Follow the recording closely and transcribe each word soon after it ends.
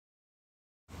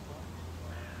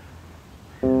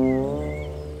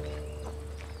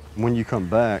when you come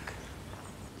back,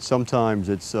 sometimes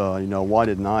it's, you know, why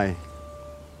didn't I?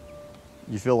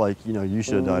 You feel like, you know, you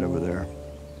should have died over there.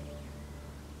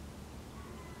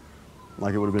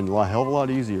 Like it would have been a hell of a lot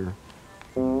easier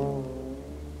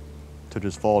to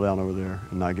just fall down over there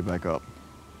and not get back up.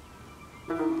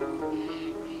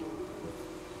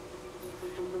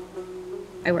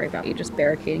 I worry about you just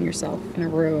barricading yourself in a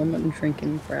room and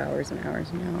drinking for hours and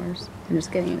hours and hours and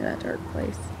just getting into that dark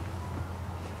place.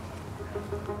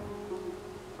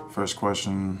 First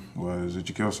question was, did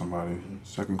you kill somebody?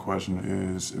 Second question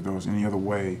is, if there was any other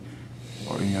way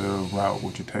or any other route,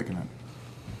 would you taken it?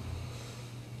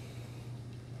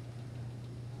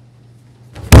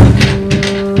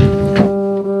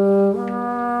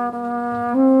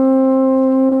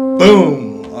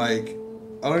 Boom! Like,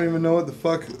 I don't even know what the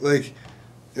fuck, like,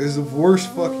 it was the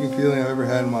worst fucking feeling I've ever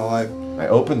had in my life. I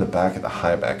opened the back of the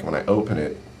high back, and when I open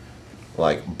it,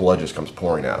 like, blood just comes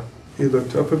pouring out. He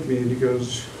looked up at me and he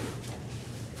goes,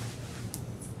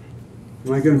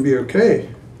 "Am I going to be okay?"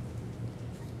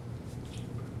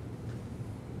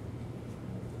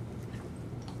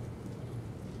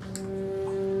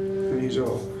 And he's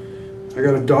all, "I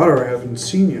got a daughter I haven't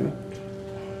seen yet."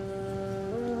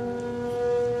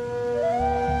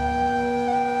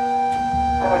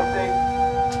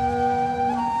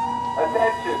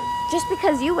 Just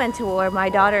because you went to war, my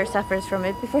daughter suffers from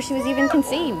it before she was even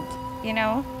conceived, you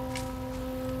know?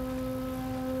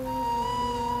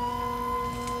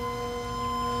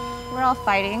 We're all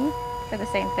fighting for the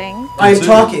same thing. I'm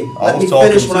talking. Let me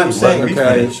finish what I'm saying. Let me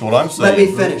finish what I'm saying. Let me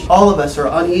finish. All of us are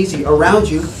uneasy around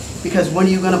you because when are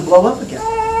you going to blow up again?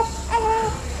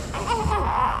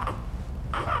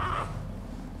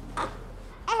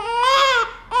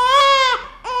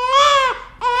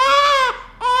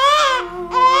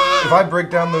 If I break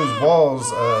down those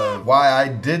walls, why I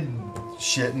did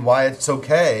shit and why it's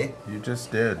okay. You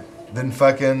just did. Then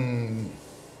fucking,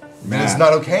 then it's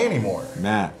not okay anymore.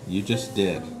 Matt, you just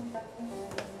did.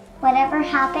 Whatever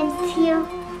happens to you,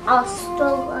 I'll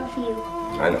still love you.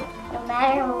 I know. No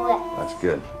matter what. That's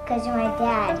good. Because you're my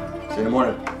dad. See you in the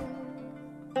morning.